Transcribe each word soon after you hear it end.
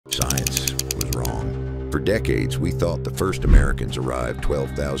For decades, we thought the first Americans arrived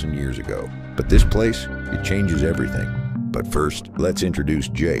 12,000 years ago. But this place, it changes everything. But first, let's introduce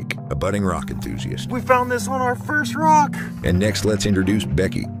Jake, a budding rock enthusiast. We found this on our first rock! And next, let's introduce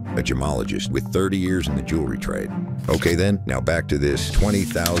Becky, a gemologist with 30 years in the jewelry trade. Okay then, now back to this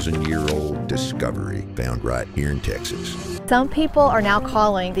 20,000-year-old discovery found right here in Texas. Some people are now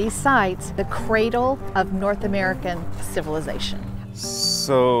calling these sites the cradle of North American civilization.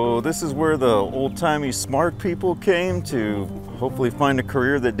 So this is where the old-timey smart people came to hopefully find a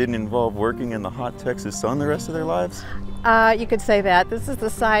career that didn't involve working in the hot Texas sun the rest of their lives? You could say that. This is the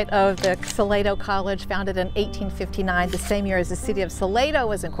site of the Salado College, founded in 1859, the same year as the city of Salado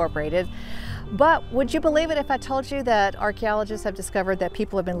was incorporated. But would you believe it if I told you that archaeologists have discovered that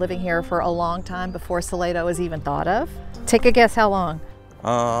people have been living here for a long time before Salado was even thought of? Take a guess how long?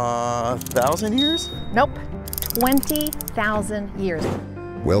 1,000 years? Nope, 20,000 years.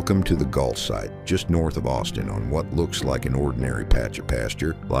 Welcome to the Gault Site, just north of Austin. On what looks like an ordinary patch of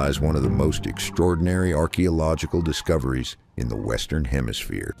pasture lies one of the most extraordinary archaeological discoveries in the Western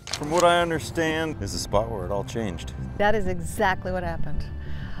Hemisphere. From what I understand, is the spot where it all changed. That is exactly what happened.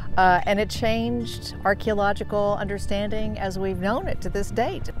 And it changed archaeological understanding as we've known it to this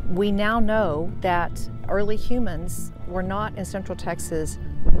date. We now know that early humans were not in Central Texas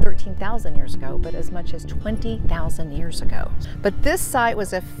 13,000 years ago, but as much as 20,000 years ago. But this site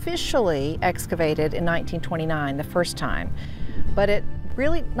was officially excavated in 1929, the first time. But it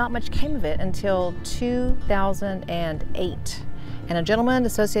really, not much came of it until 2008. And a gentleman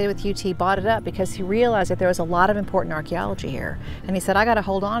associated with UT bought it up because he realized that there was a lot of important archaeology here. And he said, I got to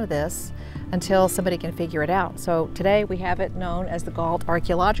hold on to this until somebody can figure it out. So today we have it known as the Gault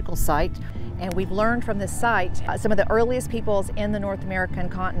Archaeological Site. And we've learned from this site, some of the earliest peoples in the North American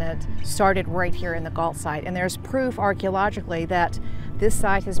continent started right here in the Gault Site. And there's proof archaeologically that this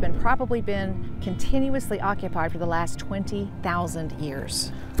site has probably been continuously occupied for the last 20,000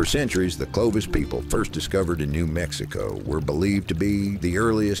 years. For centuries, the Clovis people, first discovered in New Mexico, were believed to be the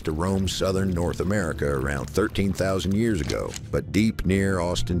earliest to roam southern North America around 13,000 years ago. But deep near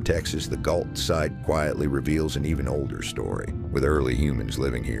Austin, Texas, the Gault Site quietly reveals an even older story, with early humans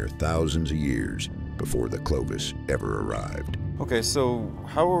living here thousands of years before the Clovis ever arrived. Okay, so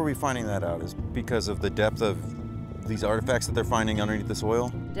how are we finding that out? Is it because of the depth of these artifacts that they're finding underneath the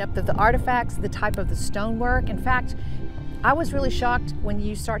soil? Depth of the artifacts, the type of the stonework. In fact, I was really shocked when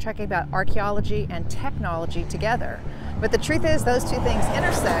you start talking about archaeology and technology together. But the truth is those two things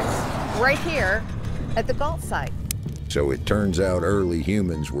intersect right here at the Gault Site. So it turns out early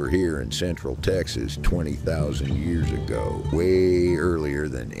humans were here in Central Texas 20,000 years ago, way earlier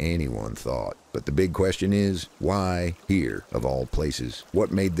than anyone thought. But the big question is, why here, of all places?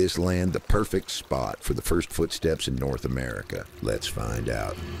 What made this land the perfect spot for the first footsteps in North America? Let's find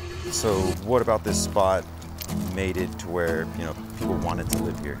out. So what about this spot made it to where, people wanted to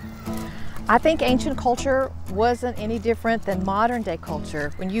live here? I think ancient culture wasn't any different than modern day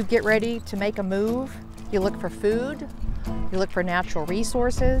culture. When you get ready to make a move, you look for food, you look for natural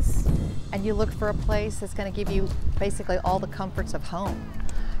resources, and you look for a place that's going to give you basically all the comforts of home.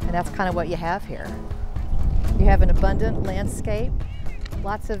 And that's kind of what you have here. You have an abundant landscape,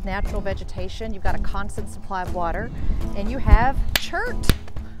 lots of natural vegetation, you've got a constant supply of water, and you have chert.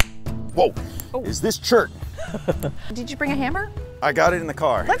 Whoa, oh. Is this chert? Did you bring a hammer? I got it in the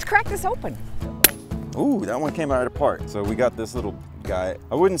car. Let's crack this open. Ooh, that one came out apart. So we got this little guy.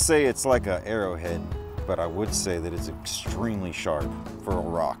 I wouldn't say it's like an arrowhead, but I would say that it's extremely sharp for a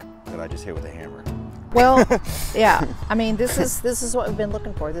rock that I just hit with a hammer. Well, yeah, I mean, this is what we've been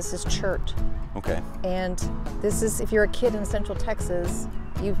looking for. This is chert. Okay. And this is, if you're a kid in Central Texas,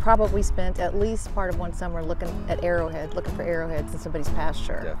 you probably spent at least part of one summer looking for arrowheads in somebody's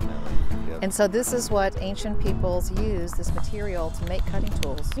pasture. Definitely. Yep. And so this is what ancient peoples used, this material, to make cutting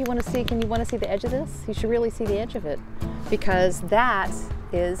tools. Can you want to see the edge of this? You should really see the edge of it, because that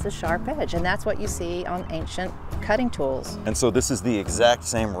is a sharp edge, and that's what you see on ancient cutting tools. And so this is the exact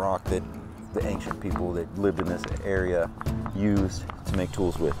same rock that the ancient people that lived in this area used to make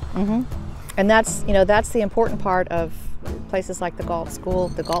tools with. Mm-hmm. And that's the important part of places like the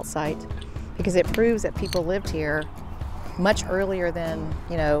Gault Site, because it proves that people lived here much earlier than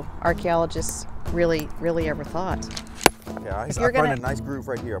archaeologists really ever thought. Yeah, I find a nice groove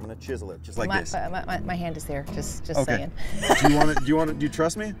right here. I'm gonna chisel it just like this. My hand is there. Just okay. Saying. Do you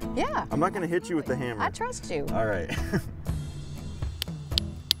trust me? Yeah. I'm not gonna hit you with the hammer. I trust you. All right.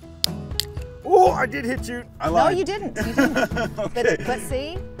 Oh, I did hit you. I lied. No, you didn't. You didn't. Okay. But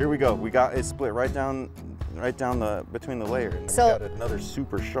see? Here we go. We got it split right down between the layers. And so we got another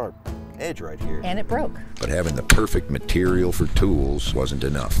super sharp edge right here. And it broke. But having the perfect material for tools wasn't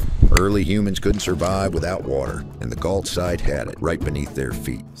enough. Early humans couldn't survive without water, and the Gault Site had it right beneath their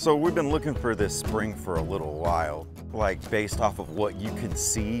feet. So we've been looking for this spring for a little while, like based off of what you can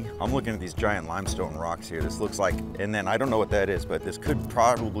see. I'm looking at these giant limestone rocks here. This looks like, and then I don't know what that is, but this could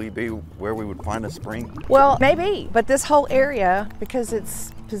probably be where we would find a spring. Well, maybe, but this whole area, because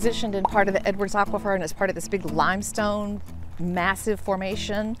it's positioned in part of the Edwards Aquifer and it's part of this big limestone, massive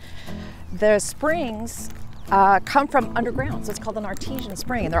formation, the springs come from underground. So it's called an artesian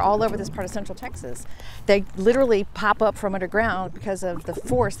spring, and they're all over this part of central Texas. They literally pop up from underground because of the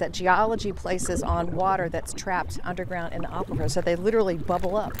force that geology places on water that's trapped underground in the aquifer. So they literally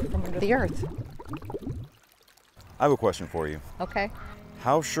bubble up from under the earth. I have a question for you. Okay.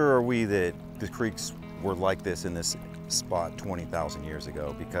 How sure are we that the creeks were like this in this spot 20,000 years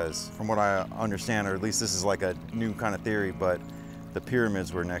ago? Because from what I understand, or at least this is like a new kind of theory, but the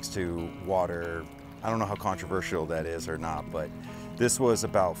pyramids were next to water. I don't know how controversial that is or not, but this was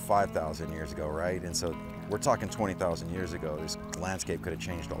about 5,000 years ago, right? And so we're talking 20,000 years ago. This landscape could have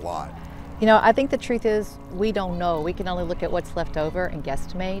changed a lot. You know, I think the truth is we don't know. We can only look at what's left over and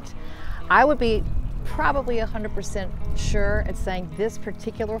guesstimate. I would be probably 100% sure at saying this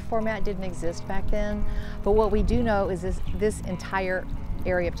particular format didn't exist back then. But what we do know is this entire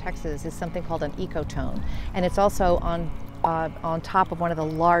area of Texas is something called an ecotone. And it's also on top of one of the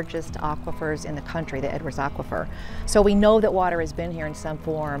largest aquifers in the country, the Edwards Aquifer. So we know that water has been here in some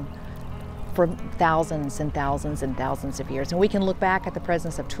form for thousands and thousands and thousands of years. And we can look back at the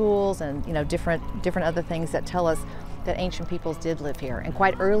presence of tools and different other things that tell us that ancient peoples did live here, and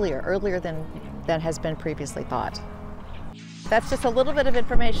quite earlier than has been previously thought. That's just a little bit of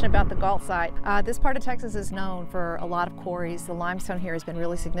information about the Gault Site. This part of Texas is known for a lot of quarries. The limestone here has been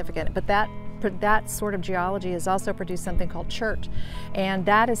really significant, but that sort of geology has also produced something called chert, and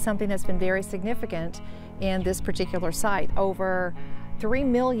that is something that's been very significant in this particular site. Over 3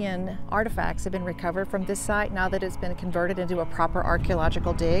 million artifacts have been recovered from this site now that it's been converted into a proper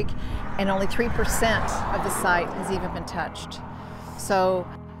archaeological dig, and only 3% of the site has even been touched. So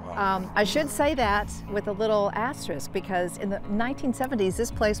I should say that with a little asterisk, because in the 1970s, this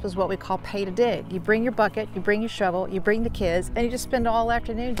place was what we call pay to dig. You bring your bucket, you bring your shovel, you bring the kids, and you just spend all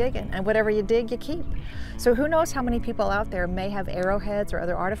afternoon digging, and whatever you dig, you keep. So who knows how many people out there may have arrowheads or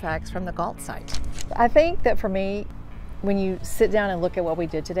other artifacts from the Gault Site. I think that for me, when you sit down and look at what we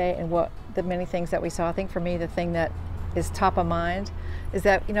did today and what the many things that we saw, I think for me the thing that is top of mind is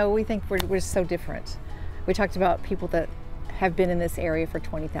that we think we're so different. We talked about people that have been in this area for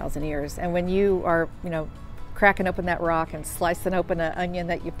 20,000 years, and when you are cracking open that rock and slicing open an onion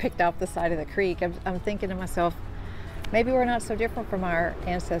that you picked off the side of the creek, I'm thinking to myself, maybe we're not so different from our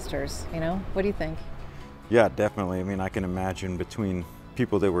ancestors. What do you think? Yeah, definitely. I mean, I can imagine between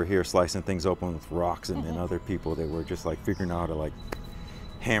people that were here slicing things open with rocks, and then other people that were just like figuring out how to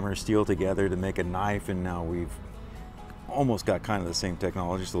hammer steel together to make a knife, and now we've almost got kind of the same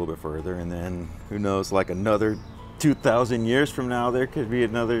technology, just a little bit further. And then who knows, like another 2,000 years from now, there could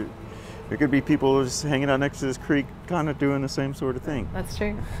be people just hanging out next to this creek kind of doing the same sort of thing. That's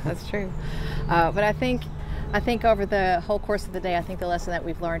true. That's true. But I think over the whole course of the day, I think the lesson that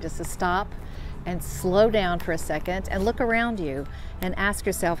we've learned is to stop and slow down for a second and look around you and ask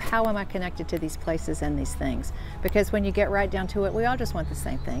yourself, how am I connected to these places and these things? Because when you get right down to it, we all just want the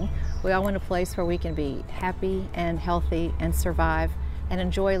same thing. We all want a place where we can be happy and healthy and survive and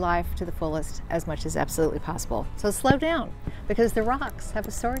enjoy life to the fullest as much as absolutely possible. So slow down, because the rocks have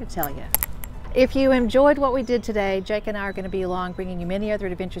a story to tell you. If you enjoyed what we did today, Jake and I are going to be along bringing you many other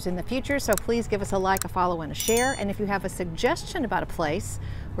adventures in the future, so please give us a like, a follow, and a share. And if you have a suggestion about a place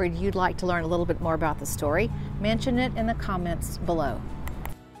where you'd like to learn a little bit more about the story, mention it in the comments below.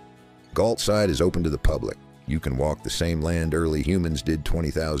 Gault Site is open to the public. You can walk the same land early humans did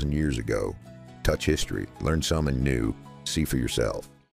 20,000 years ago. Touch history, learn something new, see for yourself.